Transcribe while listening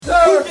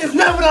It's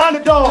never the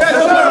underdog. Yes,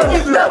 sir.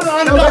 It's never the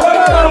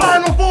underdog.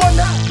 Final four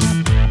now.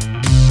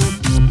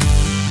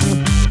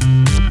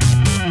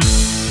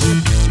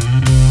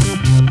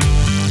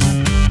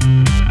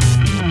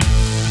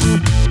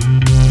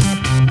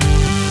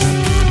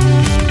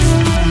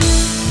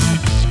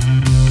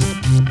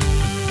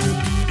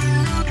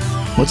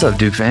 What's up,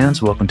 Duke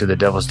fans? Welcome to the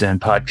Devil's Den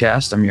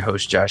podcast. I'm your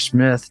host, Josh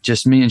Smith.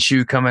 Just me and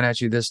Shu coming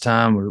at you this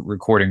time. We're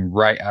recording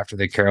right after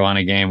the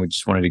Carolina game. We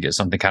just wanted to get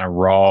something kind of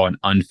raw and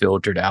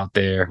unfiltered out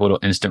there, a little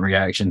instant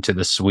reaction to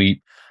the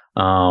sweep.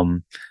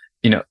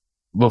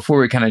 Before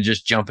we kind of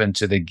just jump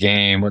into the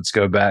game, let's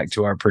go back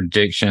to our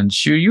predictions.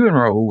 Shu, you and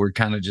Raul were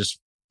kind of just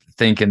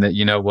thinking that,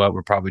 you know what,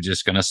 we're probably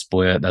just going to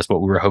split. That's what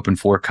we were hoping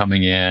for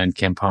coming in.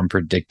 Ken Palm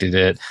predicted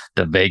it.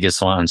 The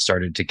Vegas line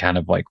started to kind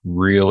of like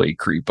really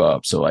creep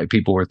up. So like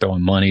people were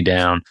throwing money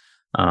down.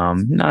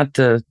 Not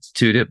to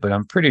toot it, but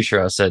I'm pretty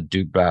sure I said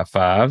Duke by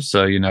 5.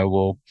 So,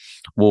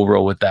 we'll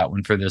roll with that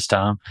one for this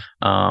time.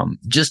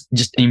 Just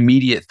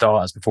immediate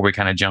thoughts before we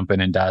kind of jump in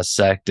and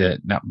dissect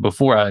it. Now,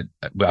 before I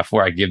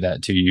give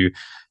that to you,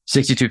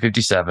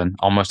 62-57,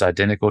 almost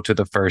identical to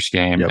the first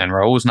game. Yep. And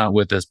Raul's not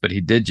with us, but he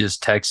did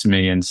just text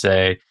me and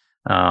say,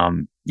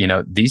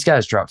 these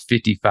guys dropped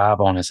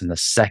 55 on us in the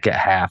second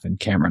half in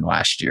Cameron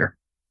last year.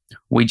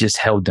 We just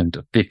held them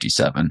to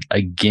 57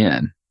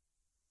 again.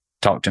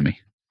 Talk to me.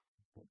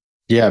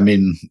 Yeah, I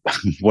mean,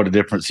 what a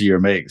difference a year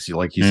makes.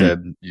 Like you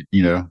said,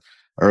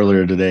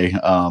 earlier today,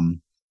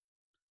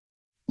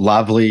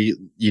 Lively,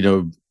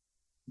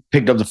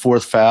 picked up the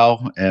fourth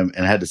foul and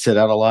had to sit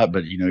out a lot,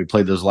 but he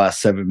played those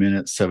last 7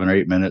 or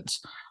 8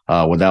 minutes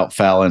without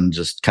fouling,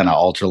 just kind of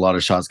altered a lot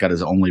of shots, got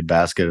his only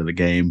basket of the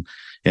game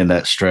in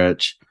that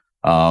stretch.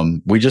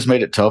 We just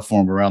made it tough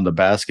for him around the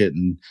basket,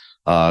 and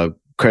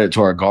credit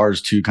to our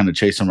guards to kind of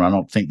chase him around. I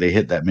don't think they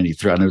hit that many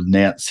threes. I know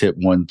Nance hit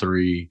 1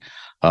 3.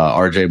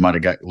 RJ might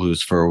have got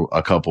loose for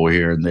a couple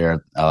here and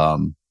there. I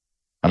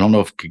don't know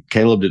if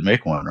Caleb didn't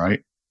make one, right?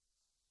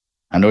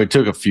 I know he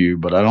took a few,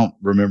 but I don't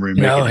remember him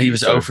making No, he any, was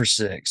 0 for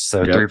 6,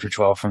 so 3 for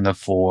 12 from the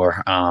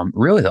floor.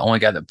 Really, the only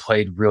guy that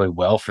played really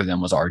well for them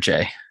was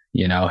RJ.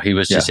 He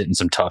was just hitting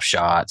some tough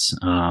shots.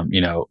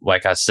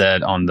 Like I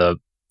said on the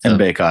and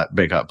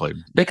Baycott played.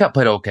 Baycott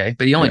played okay,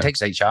 but he only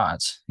takes 8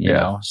 shots. You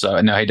know, so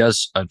now he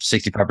does a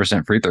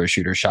 65% free throw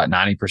shooter, shot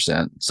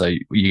 90%. So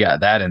you got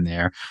that in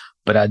there.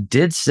 But I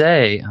did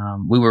say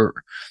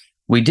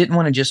we didn't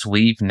want to just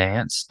leave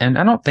Nance, and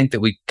I don't think that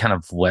we kind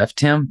of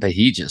left him, but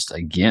he just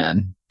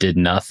again did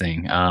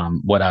nothing.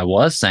 What I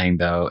was saying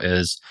though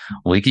is,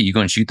 Leaky, you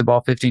going to shoot the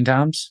ball 15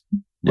 times?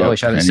 Well, he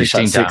shot it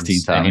 16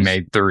 times, and he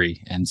made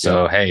 3. And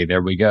so, hey,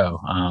 there we go.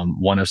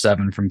 1 of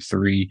 7 from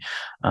 3.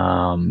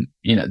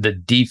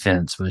 The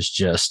defense was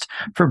just,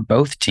 for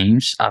both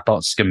teams, I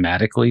thought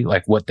schematically,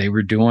 like what they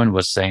were doing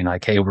was saying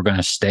like, hey, we're going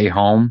to stay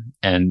home,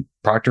 and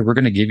Proctor, we're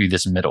going to give you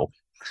this middle.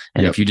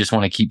 And if you just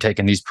want to keep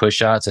taking these push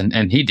shots,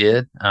 and he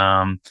did,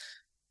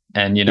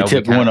 he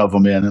tipped one of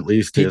them in, at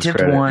least. He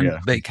tipped one,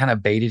 but it kind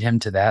of baited him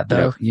to that,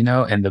 though.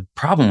 And the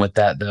problem with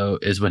that, though,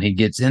 is when he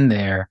gets in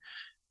there,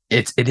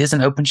 it is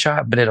an open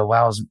shot, but it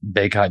allows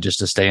Baycott just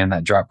to stay in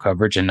that drop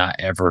coverage and not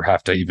ever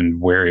have to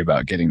even worry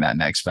about getting that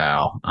next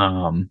foul.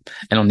 And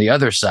on the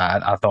other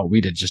side, I thought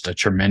we did just a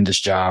tremendous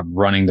job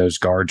running those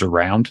guards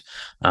around,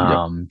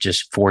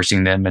 just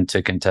forcing them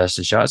into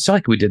contested shots. So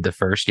like we did the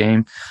first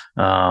game.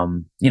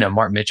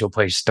 Mark Mitchell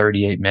plays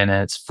 38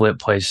 minutes, Flip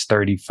plays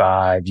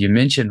 35. You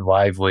mentioned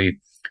Lively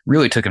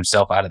really took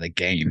himself out of the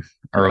game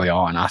early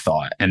on, I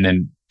thought, and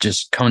then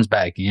just comes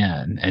back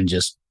in and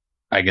just,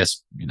 I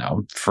guess,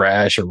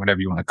 fresh or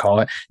whatever you want to call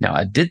it. Now,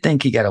 I did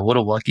think he got a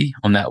little lucky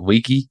on that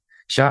Leaky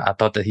shot. I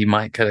thought that he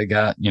could have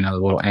got, a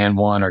little and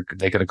one, or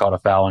they could have caught a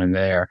foul on him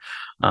there.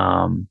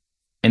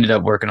 Ended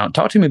up working on.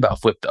 Talk to me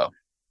about Flip, though.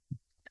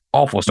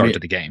 Awful start to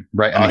the game,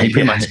 right? I mean, he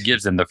pretty much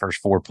gives them the first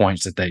 4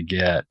 points that they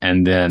get,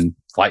 and then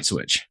light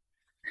switch.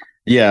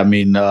 Yeah, I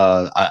mean,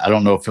 I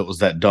don't know if it was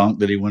that dunk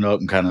that he went up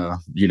and kind of,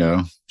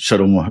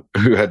 showed him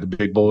who had the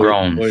big boy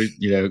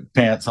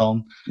pants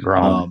on.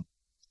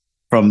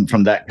 From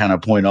that kind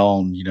of point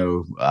on,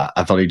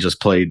 I thought he just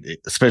played,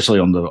 especially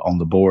on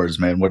the boards,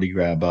 man. What did he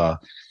grab?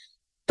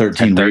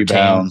 13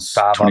 rebounds,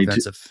 5 22.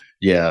 offensive.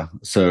 Yeah.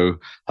 So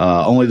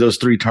only those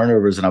 3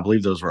 turnovers, and I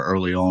believe those were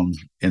early on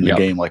in the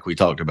game, like we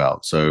talked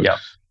about. So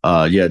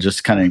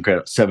just kind of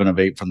incredible. 7 of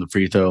 8 from the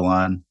free throw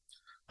line.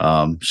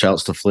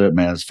 Shouts to Flip,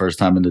 man. It's first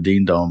time in the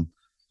Dean Dome.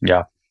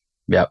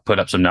 Yeah, put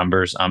up some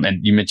numbers.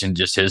 And you mentioned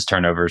just his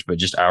turnovers, but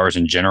just ours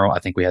in general. I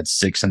think we had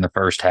 6 in the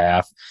first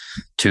half,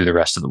 2 the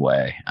rest of the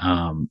way.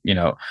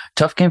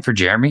 Tough game for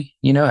Jeremy.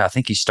 I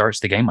think he starts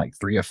the game like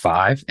 3 of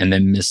 5 and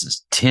then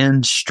misses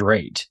 10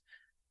 straight.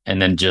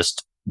 And then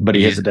just But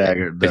he hits a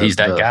dagger. But he's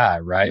that guy,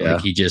 right? Yeah.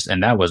 Like he just,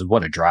 and that was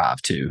what a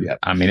drive too. Yep.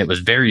 I mean, it was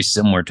very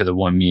similar to the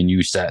one me and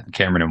you sat in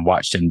Cameron and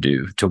watched him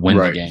do to win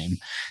the game.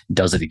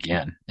 Does it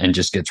again and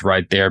just gets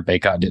right there.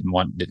 Baycott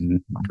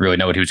didn't really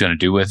know what he was going to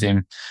do with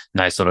him.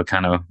 Nice little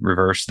kind of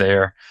reverse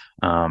there.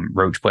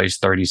 Roach plays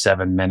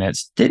 37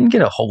 minutes. Didn't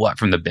get a whole lot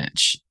from the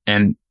bench.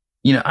 And,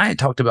 you know, I had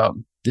talked about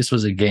this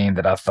was a game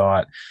that I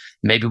thought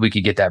maybe we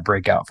could get that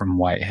breakout from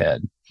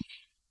Whitehead.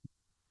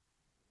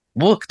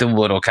 Looked a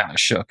little kind of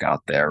shook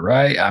out there,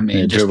 right? I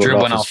mean, just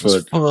dribbling off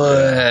his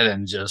foot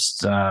and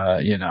just,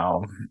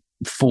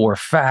 4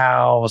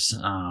 fouls.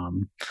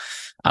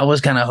 I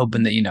was kind of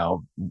hoping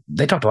that,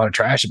 they talked a lot of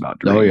trash about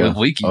Drake. Oh, yeah.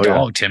 We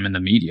dogged him in the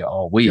media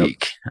all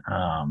week.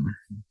 Yep.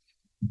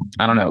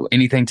 I don't know.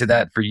 Anything to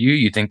that for you?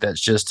 You think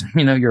that's just,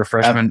 you're a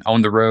freshman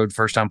on the road,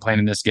 first time playing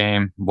in this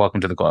game. Welcome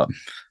to the club.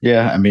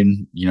 Yeah. I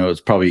mean,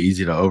 it's probably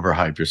easy to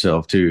overhype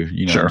yourself too.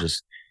 Sure.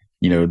 Just,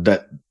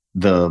 that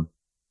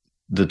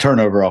the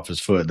turnover off his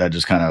foot, that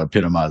just kind of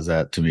epitomized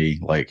that to me.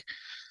 Like,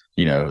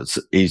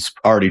 he's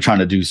already trying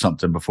to do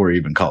something before he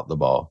even caught the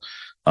ball.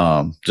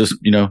 Just,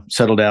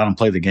 settle down and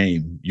play the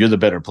game. You're the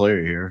better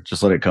player here.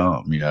 Just let it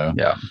come,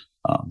 Yeah.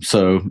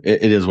 So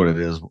it is what it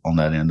is on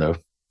that end though.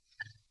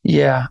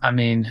 Yeah, I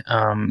mean,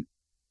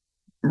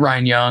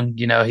 Ryan Young,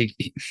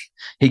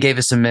 he gave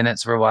us some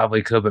minutes for a while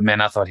we could, but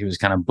man, I thought he was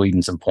kind of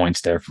bleeding some points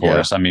there for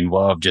us. I mean,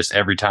 Love, just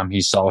every time he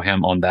saw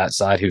him on that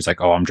side, he was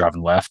like, "Oh, I'm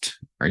driving left,"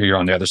 or "You're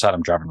on the other side,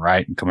 I'm driving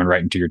right," and coming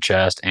right into your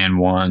chest and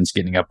ones,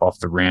 getting up off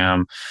the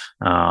rim.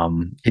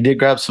 He did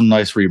grab some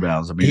nice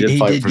rebounds. I mean, he did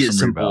fight for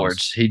some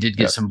boards. He did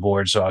get some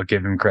boards, so I'll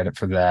give him credit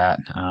for that.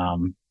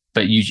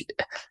 But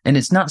and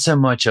it's not so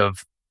much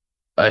of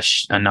a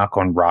knock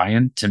on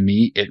Ryan. To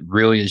me, it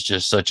really is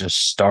just such a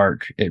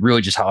stark. It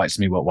really just highlights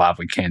to me what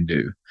Lively can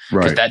do,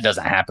 because that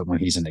doesn't happen when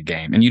he's in the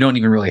game, and you don't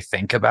even really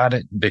think about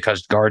it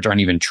because guards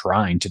aren't even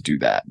trying to do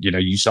that.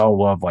 You saw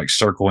Love like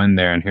circle in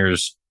there, and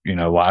here's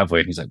Lively,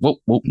 and he's like, "Whoa,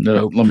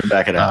 no, let me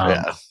back it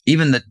out."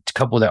 Even the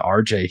couple that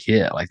RJ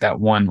hit, like that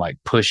one like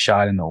push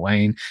shot in the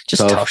lane,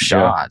 just tough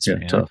shots. Yeah,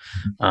 man. Tough.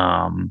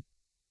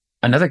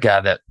 Another guy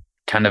that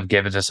kind of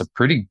gave us a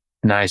pretty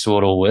nice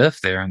little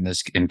lift there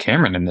in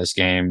Cameron in this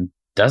game.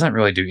 Doesn't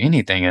really do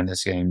anything in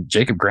this game.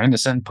 Jacob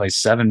Grandison plays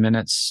 7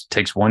 minutes,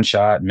 takes one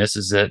shot,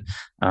 misses it,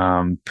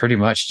 pretty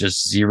much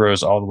just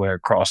zeros all the way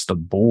across the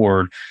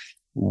board.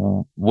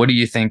 What do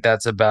you think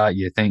that's about?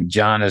 You think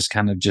John is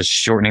kind of just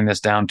shortening this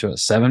down to a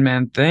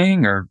 7-man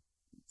thing, or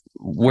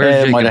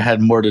where it might have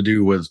had more to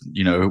do with,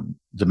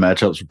 the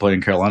matchups we're playing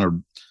in Carolina.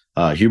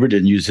 Hubert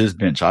didn't use his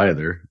bench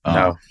either.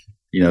 No.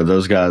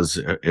 Those guys,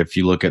 if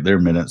you look at their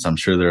minutes, I'm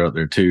sure they're out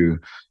there too.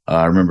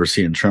 I remember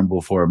seeing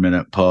Trimble for a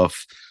minute,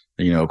 Puff.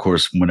 Of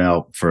course, went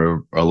out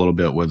for a little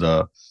bit with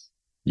what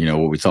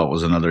we thought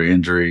was another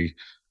injury.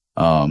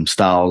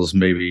 Styles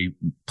maybe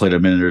played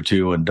a minute or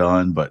two and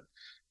done, but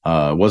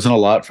it wasn't a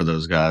lot for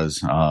those guys.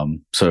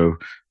 So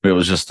it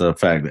was just the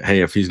fact that,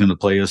 hey, if he's going to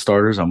play his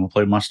starters, I'm going to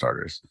play my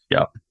starters.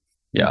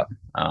 Yeah.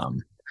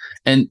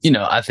 And,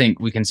 I think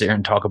we can sit here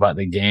and talk about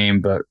the game,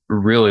 but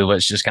really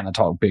let's just kind of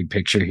talk big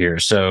picture here.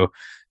 So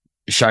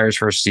Shire's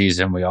first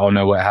season, we all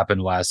know what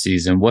happened last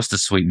season. What's the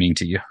sweep mean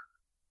to you?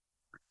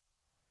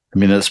 I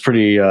mean, that's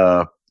pretty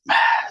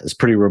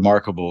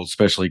remarkable,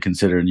 especially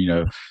considering,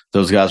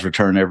 those guys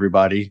return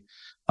everybody.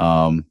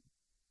 They're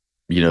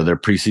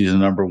preseason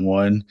number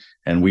 1,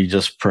 and we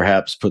just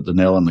perhaps put the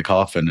nail in the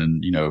coffin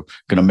and, going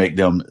to make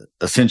them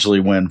essentially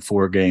win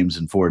 4 games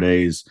in 4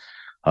 days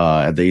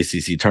at the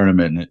ACC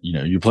tournament. And,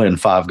 you're playing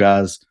 5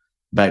 guys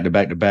back to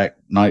back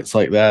nights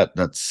like that.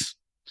 It's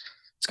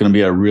going to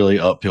be a really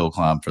uphill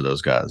climb for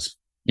those guys.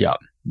 Yeah.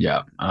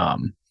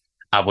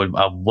 I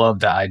love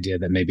the idea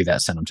that maybe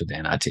that sent them to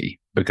the NIT,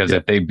 because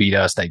if they beat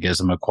us, that gives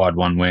them a quad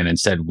 1 win.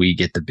 Instead, we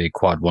get the big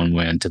quad 1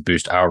 win to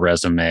boost our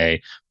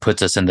resume,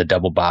 puts us in the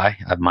double bye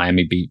of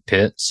Miami beat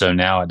Pitt. So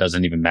now it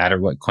doesn't even matter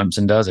what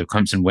Clemson does. If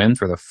Clemson win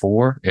for the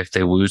 4, if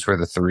they lose for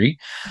the 3,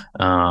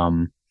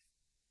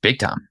 big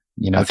time.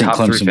 I think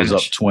Clemson was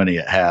up 20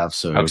 at half.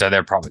 So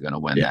they're probably going to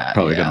win that.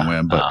 Probably going to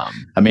win. But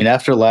I mean,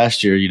 after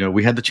last year,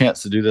 we had the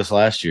chance to do this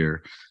last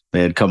year.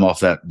 They had come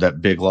off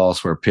that big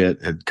loss where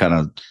Pitt had kind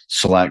of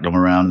shellacked them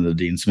around in the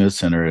Dean Smith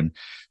Center. And,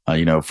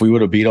 if we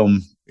would have beat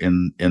them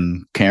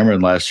in Cameron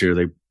last year,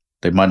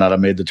 they might not have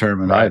made the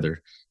tournament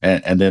either.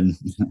 And then,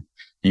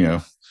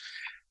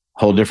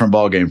 whole different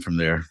ball game from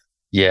there.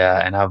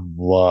 Yeah, and I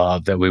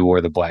love that we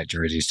wore the black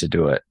jerseys to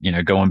do it.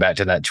 Going back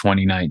to that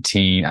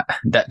 2019,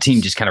 that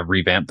team just kind of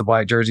revamped the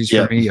black jerseys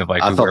for me. Of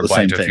like, we wear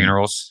black to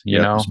funerals,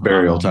 It's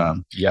burial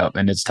time. Yep,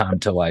 and it's time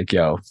to like,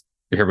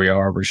 here we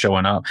are, we're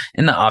showing up.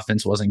 And the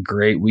offense wasn't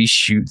great. We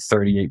shoot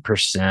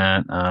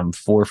 38%,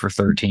 4 for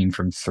 13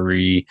 from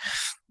 3.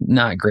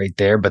 Not great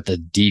there, but the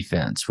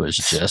defense was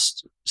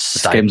just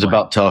This game's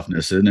about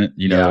toughness, isn't it?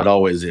 It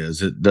always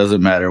is. It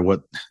doesn't matter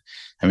what.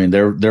 I mean,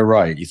 they're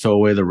right. You throw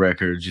away the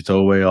records, you throw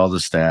away all the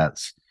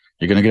stats.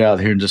 You're going to get out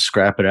here and just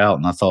scrap it out.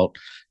 And I thought,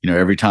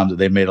 every time that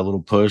they made a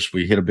little push,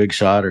 we hit a big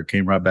shot or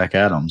came right back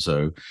at them.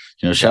 So,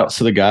 shouts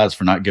to the guys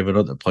for not giving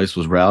up. The place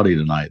was rowdy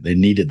tonight. They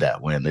needed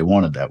that win. They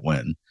wanted that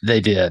win. They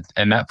did.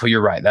 And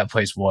you're right. That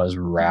place was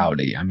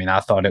rowdy. I mean, I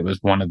thought it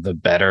was one of the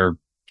better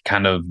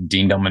kind of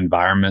Dean-dome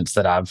environments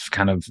that I've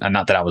kind of,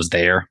 not that I was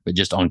there, but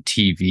just on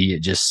TV,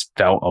 it just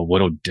felt a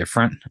little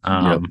different.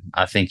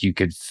 I think you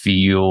could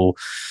feel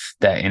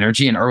that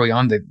energy. And early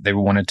on, they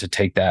wanted to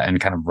take that and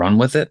kind of run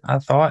with it, I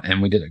thought.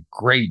 And we did a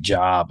great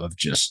job of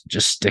just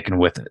sticking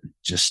with it,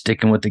 just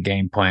sticking with the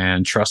game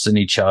plan, trusting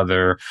each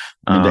other.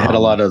 I mean, they had a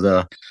lot of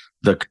the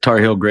Tar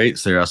Heel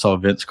greats there. I saw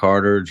Vince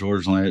Carter,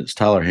 George Lynch,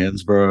 Tyler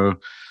Hansbrough,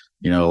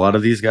 a lot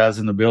of these guys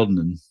in the building.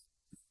 And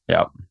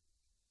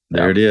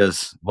there it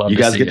is. Love you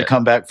to guys see get to it.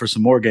 come back for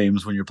some more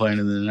games when you're playing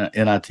in the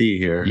NIT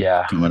here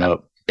coming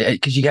up.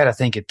 Because you got to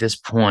think at this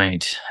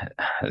point,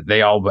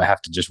 they all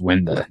have to just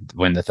win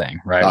the thing,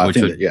 right?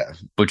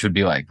 Which would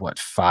be like what,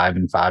 5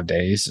 in 5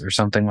 days or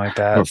something like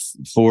that. Or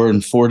 4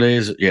 in 4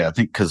 days, yeah. I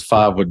think because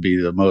 5 would be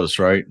the most,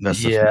 right?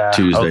 That's the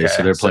Tuesday, okay.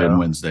 So they're playing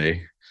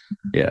Wednesday.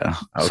 Yeah,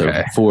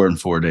 okay. So 4 in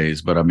 4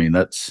 days. But I mean,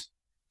 that's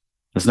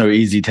no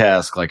easy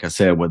task. Like I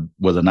said,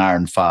 with an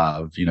iron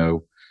 5,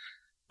 Caleb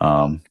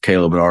and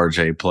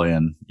RJ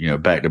playing,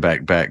 back to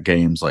back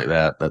games like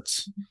that.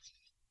 That's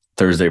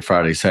Thursday,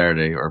 Friday,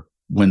 Saturday, or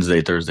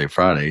Wednesday, Thursday,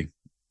 Friday,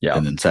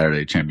 and then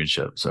Saturday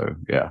championship. So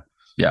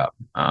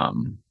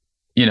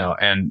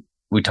and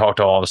we talked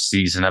all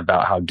season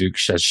about how Duke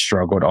has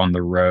struggled on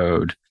the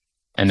road,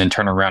 and then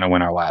turn around and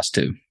win our last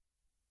 2,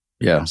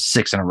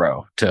 6 in a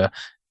row.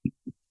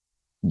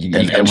 You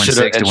win 6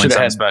 to win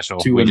something special.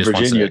 2 in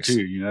Virginia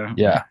too.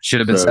 Should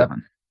have been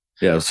 7.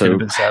 Yeah, so should have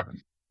been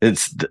 7.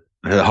 It's the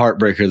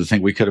heartbreaker to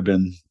think we could have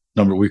been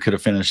we could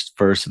have finished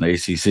first in the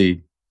ACC.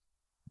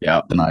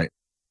 Tonight,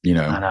 I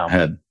know.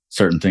 Had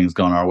certain things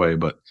gone our way,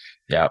 but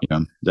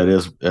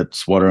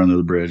that's water under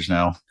the bridge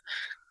now.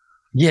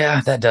 Yeah,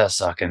 that does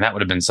suck, and that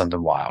would have been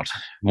something wild.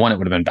 One, it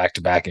would have been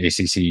back-to-back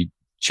ACC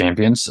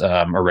champions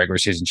or regular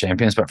season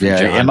champions. But for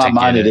John in my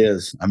mind, it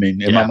is. I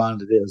mean, in my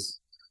mind, it is.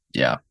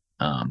 Yeah.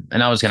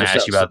 And I was going to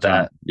ask you about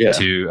that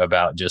too,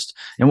 about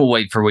and we'll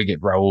wait for we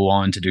get Raul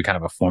on to do kind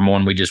of a formal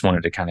one. We just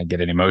wanted to kind of get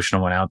an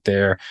emotional one out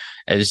there.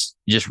 As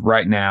just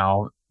right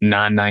now,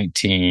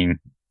 9-19,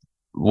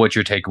 what's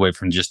your takeaway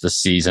from just the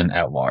season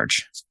at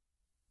large?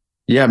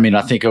 Yeah, I mean,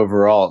 I think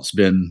overall it's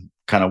been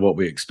kind of what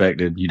we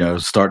expected,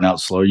 starting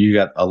out slow. You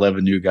got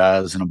 11 new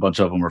guys and a bunch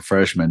of them are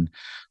freshmen.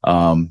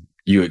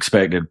 You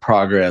expected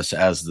progress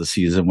as the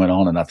season went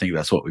on, and I think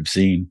that's what we've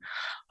seen.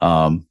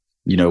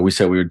 We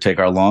said we would take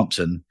our lumps,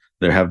 and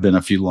there have been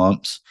a few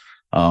lumps,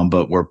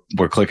 but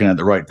we're clicking at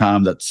the right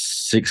time. That's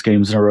 6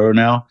 games in a row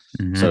now.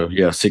 Mm-hmm. So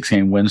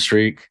 6-game win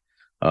streak,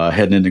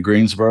 heading into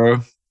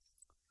Greensboro.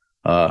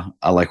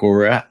 I like where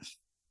we're at.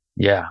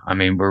 Yeah, I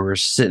mean, we're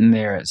sitting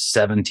there at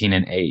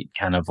 17-8,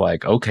 kind of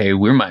like, okay,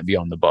 we might be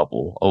on the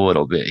bubble a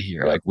little bit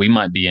here. Like we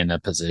might be in a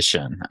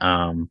position.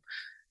 And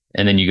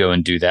then you go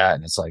and do that,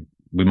 and it's like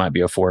we might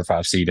be a 4 or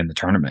 5 seed in the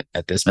tournament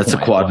at this point. That's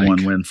a quad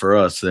 1 win for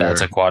us there.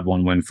 That's a quad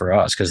 1 win for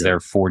us because they're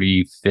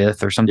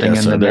 45th or something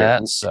in the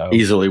net. So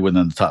easily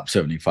within the top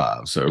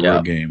 75. So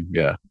real game.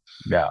 Yeah.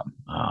 Yeah.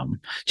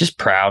 Just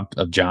proud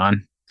of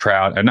John.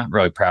 Proud, not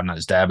really proud, not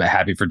his dad, but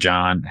happy for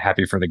John,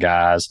 happy for the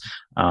guys.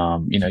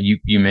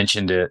 You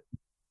mentioned it.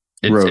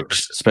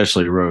 Roach,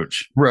 especially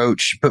Roach,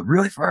 but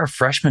really for our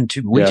freshmen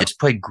too. We just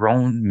played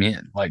grown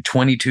men, like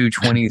 22,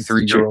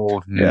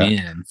 23-year-old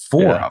men,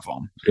 4 of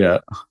them. Yeah.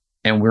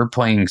 And we're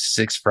playing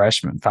 6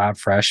 freshmen, 5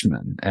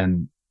 freshmen,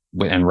 and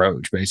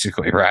Roach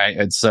basically, right?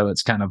 And so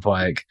it's kind of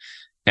like,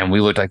 and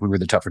we looked like we were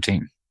the tougher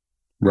team.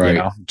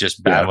 Right.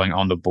 Just battling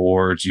on the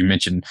boards. You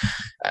mentioned,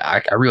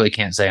 I really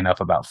can't say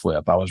enough about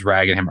Flip. I was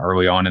ragging him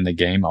early on in the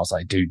game. I was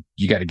like, dude,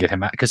 you got to get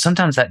him out. Because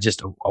sometimes that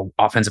just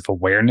offensive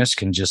awareness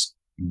can just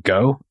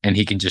go and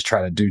he can just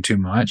try to do too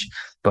much.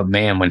 But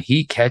man, when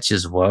he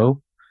catches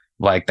low,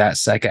 like that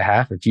second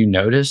half, if you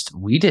noticed,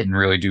 we didn't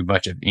really do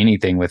much of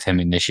anything with him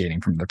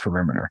initiating from the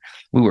perimeter.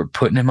 We were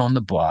putting him on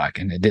the block,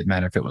 and it didn't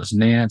matter if it was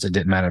Nance. It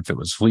didn't matter if it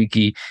was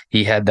Leaky.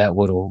 He had that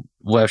little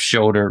left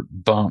shoulder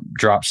bump,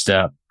 drop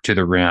step to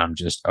the rim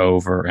just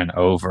over and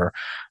over.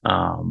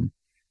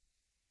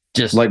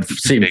 Just like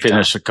see him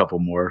finish a couple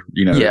more,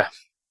 a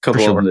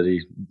couple of them that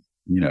he,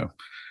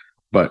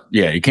 but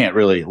you can't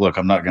really look.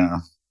 I'm not going to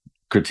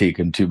critique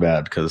him too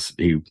bad because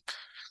he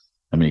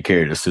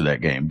carried us through that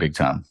game big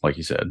time, like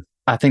you said.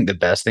 I think the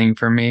best thing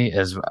for me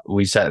is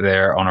we sat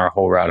there on our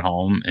whole ride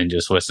home and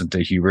just listened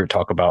to Hubert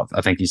talk about,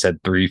 I think he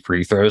said 3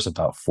 free throws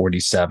about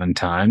 47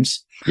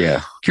 times.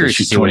 Yeah. Curious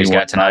to see what he's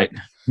got tonight.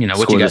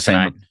 What you got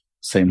tonight?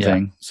 Same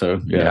thing. So,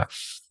 yeah.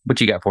 What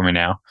you got for me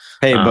now?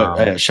 Hey,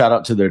 but shout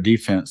out to their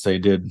defense. They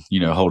did,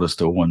 hold us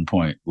to 1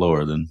 point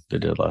lower than they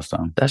did last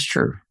time. That's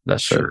true.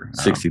 That's true.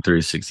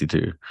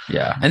 63-62.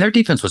 Yeah. And their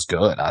defense was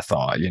good, I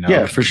thought,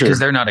 Yeah, for sure. Because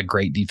they're not a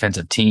great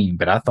defensive team,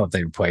 but I thought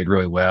they played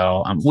really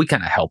well. We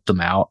kind of helped them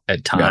out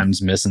at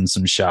times, missing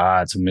some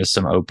shots, missed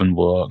some open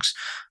looks.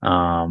 We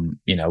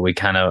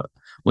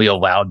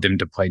allowed them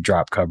to play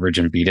drop coverage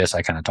and beat us.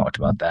 I kind of talked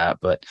about that.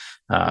 But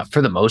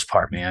for the most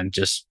part, man,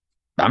 just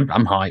I'm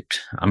hyped.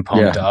 I'm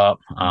pumped up.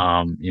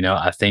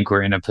 I think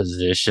we're in a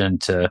position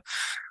to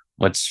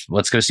let's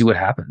go see what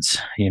happens.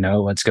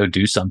 Let's go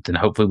do something.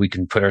 Hopefully we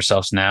can put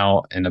ourselves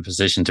now in a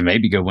position to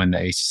maybe go win the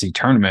ACC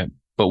tournament.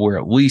 but where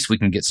at least we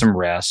can get some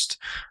rest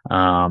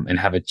and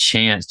have a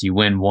chance. You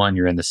win one,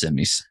 you're in the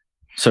semis.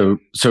 So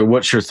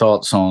what's your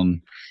thoughts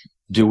on,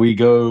 do we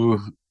go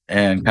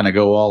and kind of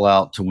go all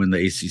out to win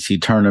the ACC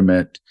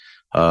tournament?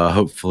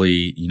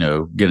 Hopefully,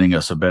 getting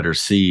us a better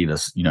seed.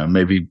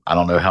 Maybe, I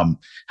don't know how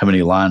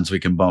many lines we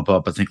can bump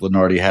up. I think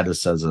Lenardi had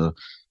us as a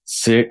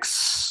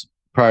 6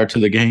 prior to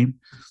the game.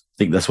 I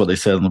think that's what they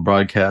said on the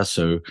broadcast.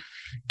 So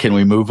can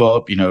we move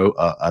up,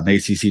 an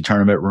ACC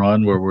tournament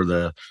run where we're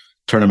the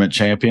tournament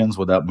champions?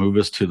 Would that move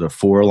us to the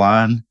 4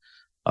 line?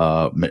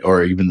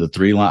 Or even the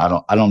 3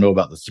 line? I don't know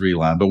about the 3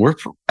 line, but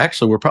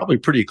we're probably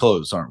pretty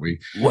close, aren't we?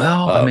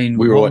 Well, I mean,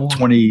 we were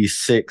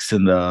 26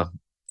 in the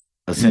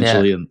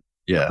essentially, and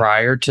yeah,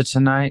 prior to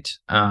tonight.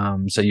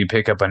 So you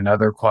pick up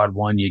another quad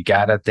 1, you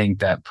gotta think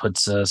that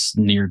puts us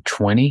near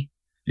 20.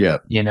 Yeah,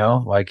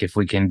 like if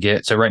we can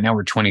get, so right now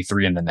we're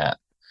 23 in the net.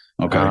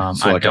 Okay,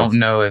 so I don't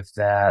know if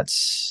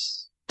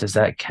does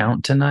that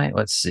count tonight?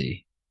 Let's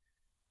see.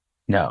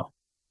 No,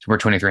 we're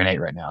 23 and 8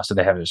 right now. So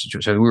they have us.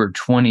 So we were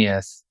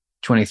 20th.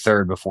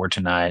 23rd before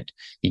tonight.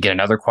 You get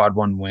another quad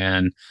 1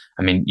 win.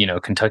 I mean,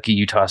 Kentucky,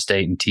 Utah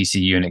State, and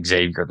TCU and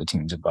Xavier are the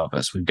teams above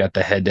us. We've got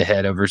the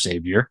head-to-head over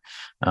Xavier.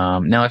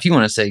 Now, if you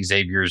want to say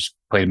Xavier's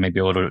played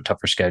maybe a little bit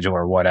tougher schedule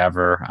or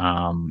whatever,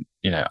 I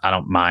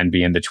don't mind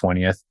being the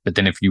 20th. But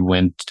then if you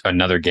win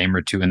another game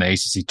or 2 in the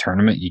ACC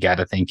tournament, you got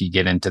to think you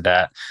get into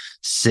that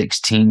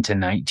 16 to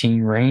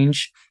 19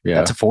 range. Yeah,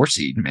 that's a 4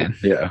 seed, man.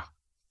 Yeah.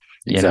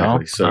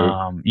 Exactly.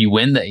 So you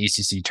win the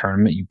ACC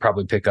tournament, you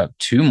probably pick up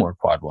 2 more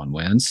quad 1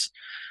 wins.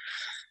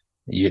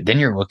 Then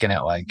you're looking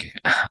at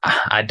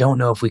I don't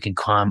know if we can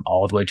climb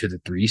all the way to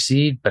the 3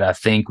 seed, but I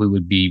think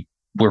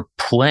we're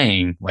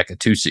playing like a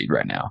 2 seed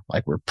right now.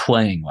 Like we're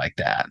playing like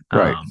that.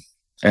 Right.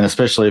 And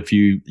especially if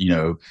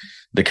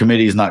the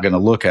committee is not going to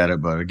look at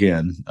it, but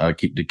again,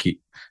 hate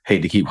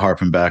to keep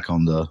harping back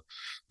on the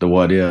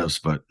what ifs,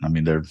 but I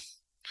mean,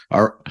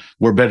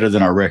 we're better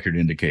than our record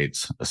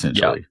indicates,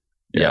 essentially.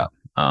 Yeah.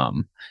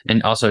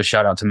 And also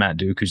shout out to Matt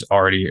Duke, who's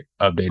already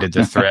updated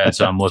the thread.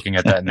 So I'm looking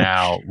at that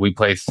now. We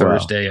play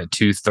Thursday at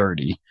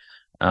 2:30.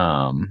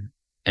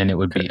 And it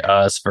would be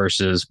us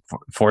versus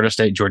Florida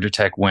State. Georgia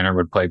Tech winner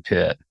would play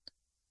Pitt.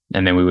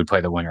 And then we would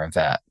play the winner of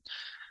that.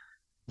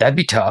 That'd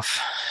be tough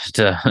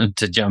to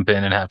jump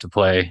in and have to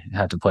play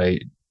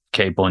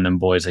Capel and them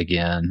boys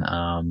again.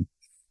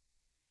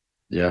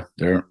 Yeah,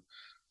 they're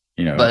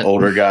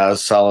older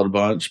guys, solid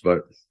bunch,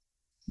 but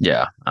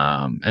yeah.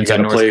 And you got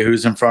to play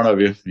who's in front of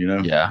you,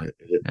 Yeah.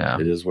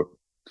 It is what.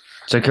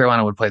 So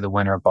Carolina would play the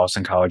winner of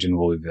Boston College and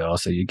Louisville.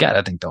 So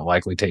I think they'll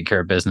likely take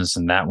care of business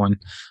in that one.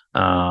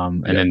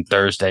 And then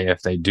Thursday,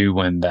 if they do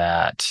win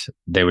that,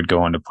 they would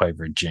go on to play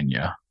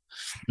Virginia.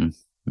 Okay.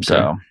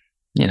 So,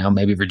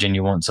 maybe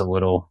Virginia wants a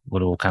little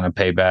kind of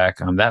payback.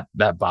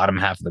 That bottom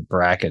half of the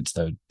brackets,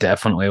 though,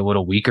 definitely a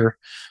little weaker.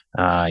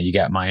 You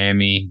got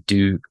Miami,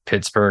 Duke,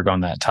 Pittsburgh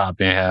on that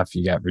top half.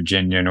 You got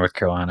Virginia, North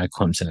Carolina,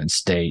 Clemson, and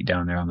State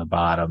down there on the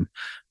bottom.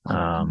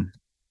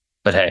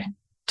 But hey,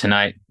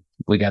 tonight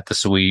we got the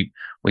sweep.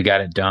 We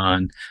got it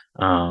done.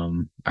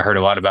 I heard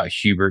a lot about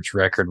Hubert's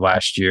record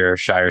last year.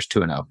 Shire's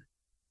 2-0.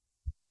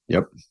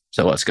 Yep.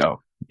 So let's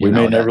go. We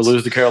may never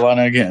lose to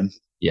Carolina again.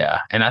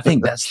 Yeah, and I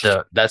think that's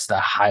the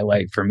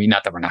highlight for me.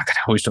 Not that we're not going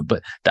to always do,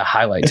 but the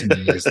highlight to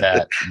me is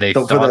that they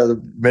thought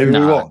maybe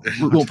we won't.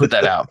 We won't put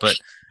that out, but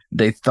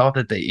they thought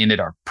that they ended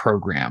our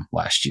program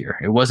last year.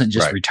 It wasn't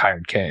just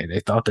retired K. They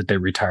thought that they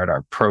retired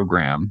our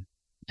program.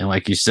 And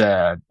like you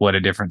said, what a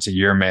difference a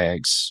year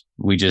makes.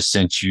 We just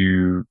sent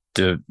you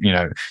to,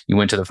 you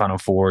went to the Final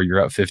Four.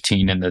 You're up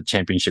 15 in the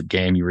championship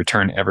game. You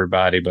return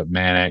everybody but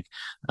Manic.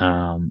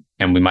 And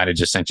we might have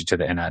just sent you to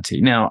the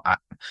NIT. Now,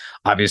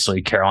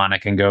 obviously, Carolina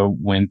can go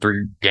win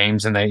 3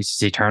 games in the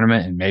ACC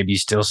tournament and maybe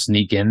still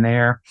sneak in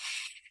there.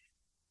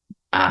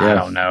 I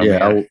don't know.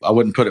 Yeah, I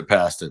wouldn't put it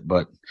past it.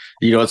 But,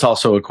 it's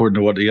also according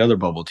to what the other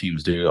bubble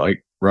teams do,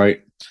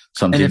 right?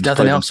 Some teams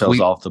play themselves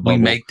off the bubble.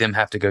 We make them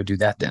have to go do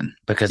that then.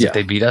 Because if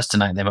they beat us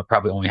tonight, they would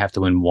probably only have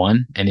to win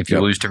 1. And if you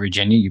lose to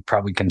Virginia, you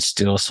probably can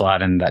still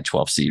slide in that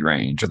 12 seed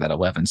range or that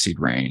 11 seed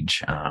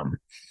range.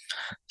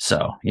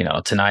 So,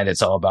 tonight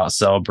it's all about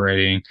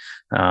celebrating.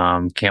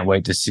 Can't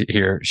wait to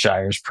hear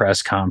Shire's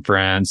press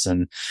conference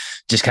and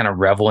just kind of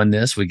revel in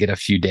this. We get a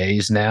few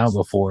days now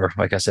before,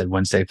 like I said,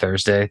 Wednesday,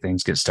 Thursday,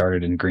 things get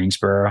started in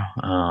Greensboro.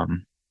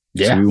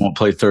 So we won't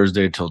play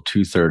Thursday till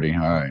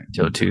 2:30. All right.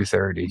 Till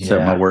 2:30.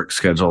 Set my work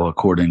schedule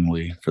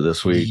accordingly for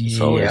this week.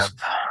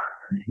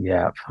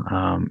 Yep.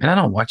 And I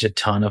don't watch a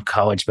ton of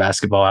college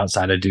basketball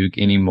outside of Duke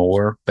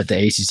anymore, but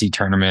the ACC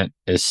tournament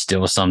is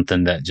still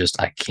something that just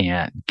I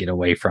can't get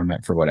away from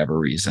it for whatever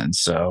reason.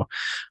 So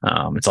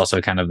it's also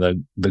kind of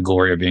the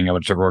glory of being able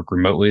to work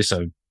remotely.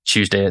 So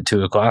Tuesday at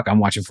 2:00, I'm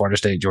watching Florida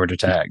State, Georgia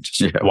Tech.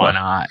 Why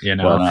not? Why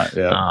not?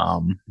 Yeah.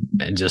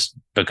 And just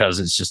because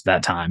it's just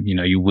that time,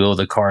 you will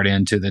the card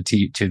into the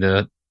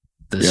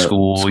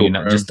school,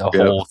 just the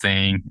whole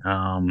thing.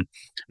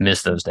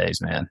 Miss those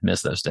days, man.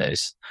 Miss those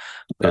days.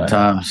 Good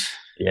times.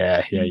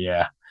 Yeah.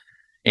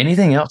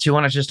 Anything else you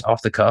want to just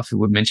off the cuff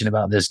would mention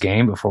about this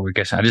game before we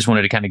get? I just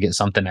wanted to kind of get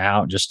something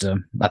out.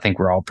 I think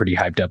we're all pretty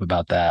hyped up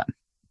about that.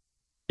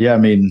 Yeah, I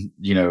mean,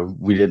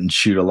 we didn't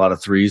shoot a lot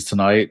of threes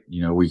tonight.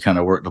 We kind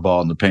of worked the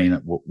ball in the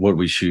paint. What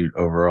we shoot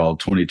overall,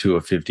 22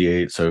 of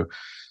 58. So,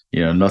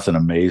 nothing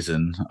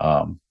amazing.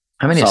 How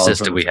many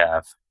assists do we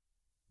have?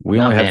 We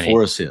only had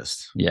 4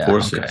 assists. Yeah, 4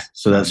 assists.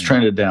 So that's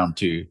trended down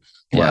to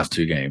the last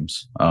 2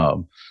 games.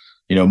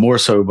 More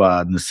so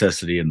by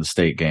necessity in the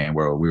state game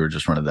where we were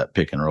just running that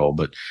pick and roll.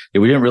 But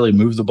we didn't really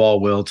move the ball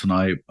well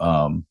tonight.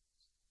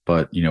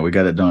 But we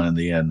got it done in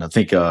the end. I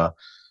think the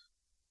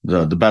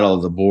battle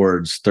of the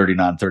boards,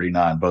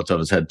 39-39, both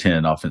of us had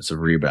 10 offensive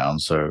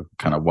rebounds, so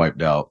kind of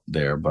wiped out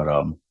there.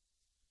 But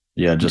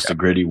just a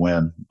gritty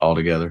win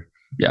altogether.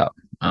 Yeah.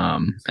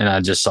 And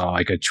I just saw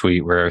like a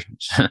tweet where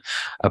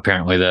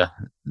apparently the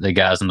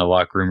guys in the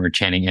locker room are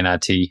chanting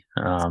NIT.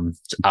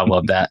 I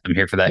love that. I'm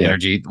here for that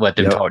energy. Let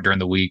them talk during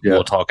the week.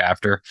 We'll talk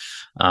after.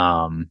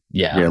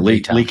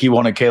 Leaky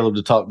wanted Caleb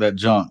to talk that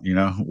junk,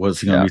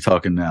 what's he going to be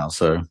talking now?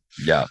 So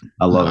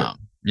I love it.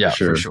 Yeah,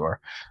 for sure.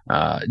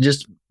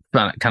 Just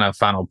kind of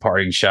final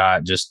parting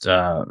shot, just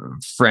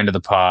friend of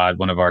the pod,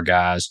 one of our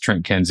guys,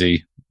 Trent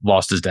Kinsey,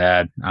 lost his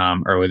dad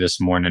early this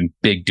morning.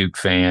 Big Duke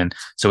fan.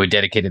 So we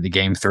dedicated the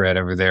game thread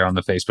over there on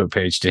the Facebook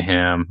page to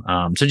him.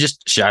 So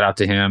just shout out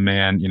to him,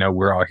 man.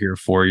 We're all here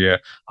for you.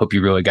 Hope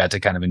you really got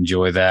to kind of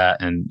enjoy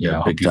that. And,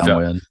 hope you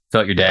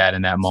felt your dad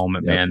in that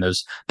moment, man.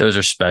 Those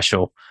are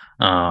special.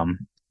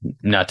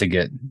 Not to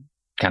get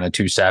kind of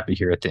too sappy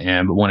here at the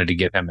end, but wanted to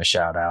give him a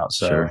shout out.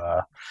 So,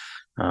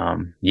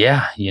 in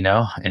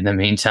the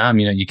meantime,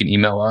 you can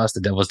email us,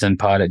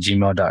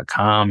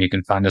 thedevilsdenpod@gmail.com. You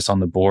can find us on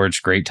the boards.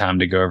 Great time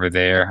to go over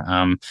there.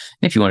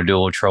 If you want to do a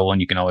little trolling,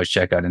 you can always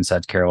check out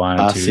Inside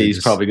Carolina. I see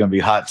he's probably going to be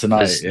hot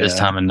tonight. This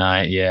time of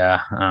night.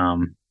 Yeah.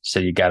 So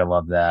you got to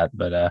love that.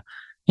 But,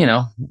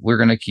 we're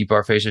going to keep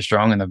our faces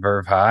strong and the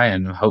verve high,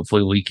 and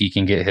hopefully Leaky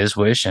can get his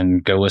wish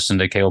and go listen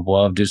to Caleb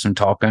Love do some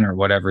talking or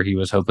whatever he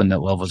was hoping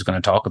that Love was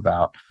going to talk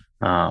about.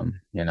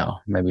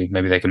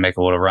 Maybe they can make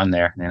a little run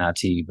there in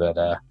NIT, but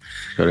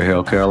go to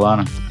Hell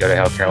Carolina.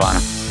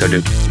 Go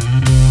Duke.